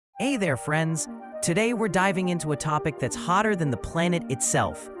Hey there, friends! Today we're diving into a topic that's hotter than the planet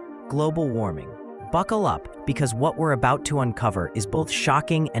itself, global warming. Buckle up, because what we're about to uncover is both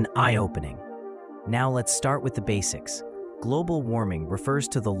shocking and eye-opening. Now let's start with the basics. Global warming refers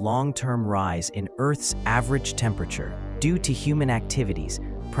to the long-term rise in Earth's average temperature due to human activities,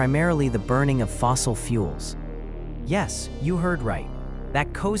 primarily the burning of fossil fuels. Yes, you heard right.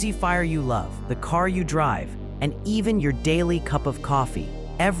 That cozy fire you love, the car you drive, and even your daily cup of coffee.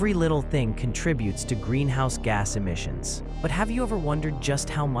 Every little thing contributes to greenhouse gas emissions. But have you ever wondered just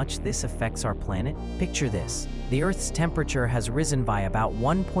how much this affects our planet? Picture this. The Earth's temperature has risen by about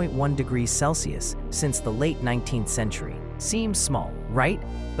 1.1 degrees Celsius since the late 19th century. Seems small, right?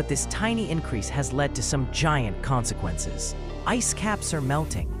 But this tiny increase has led to some giant consequences. Ice caps are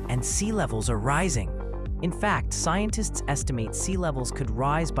melting and sea levels are rising. In fact, scientists estimate sea levels could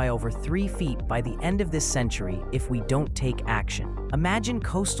rise by over 3 feet by the end of this century if we don't take action. Imagine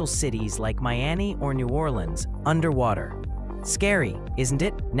coastal cities like Miami or New Orleans underwater. Scary, isn't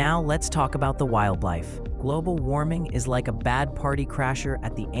it? Now let's talk about the wildlife. Global warming is like a bad party crasher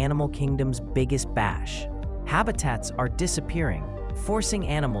at the animal kingdom's biggest bash. Habitats are disappearing, forcing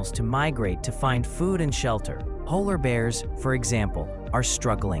animals to migrate to find food and shelter. Polar bears, for example, are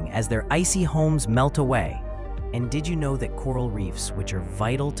struggling as their icy homes melt away. And did you know that coral reefs, which are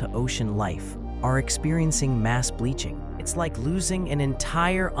vital to ocean life, are experiencing mass bleaching? It's like losing an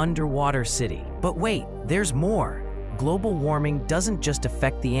entire underwater city. But wait, there's more. Global warming doesn't just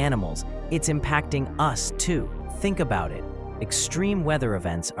affect the animals, it's impacting us too. Think about it. Extreme weather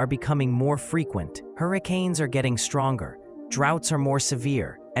events are becoming more frequent. Hurricanes are getting stronger, droughts are more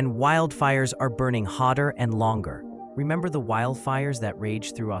severe, and wildfires are burning hotter and longer. Remember the wildfires that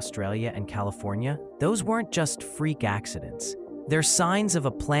raged through Australia and California? Those weren't just freak accidents. They're signs of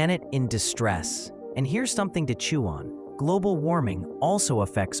a planet in distress. And here's something to chew on. Global warming also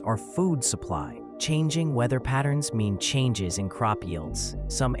affects our food supply. Changing weather patterns mean changes in crop yields.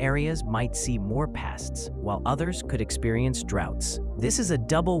 Some areas might see more pests, while others could experience droughts. This is a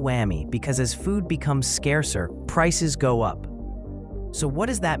double whammy because as food becomes scarcer, prices go up. So what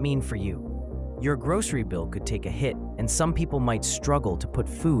does that mean for you? Your grocery bill could take a hit, and some people might struggle to put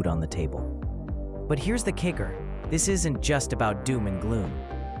food on the table. But here's the kicker. This isn't just about doom and gloom.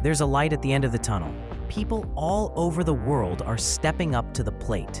 There's a light at the end of the tunnel. People all over the world are stepping up to the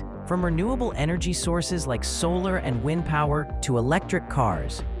plate. From renewable energy sources like solar and wind power to electric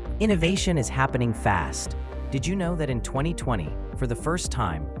cars, innovation is happening fast. Did you know that in 2020, for the first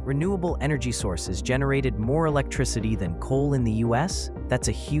time, renewable energy sources generated more electricity than coal in the US? That's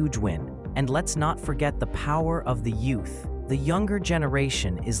a huge win. And let's not forget the power of the youth. The younger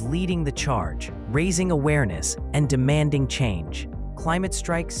generation is leading the charge, raising awareness and demanding change. Climate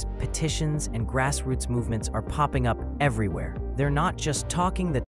strikes, petitions, and grassroots movements are popping up everywhere. They're not just talking the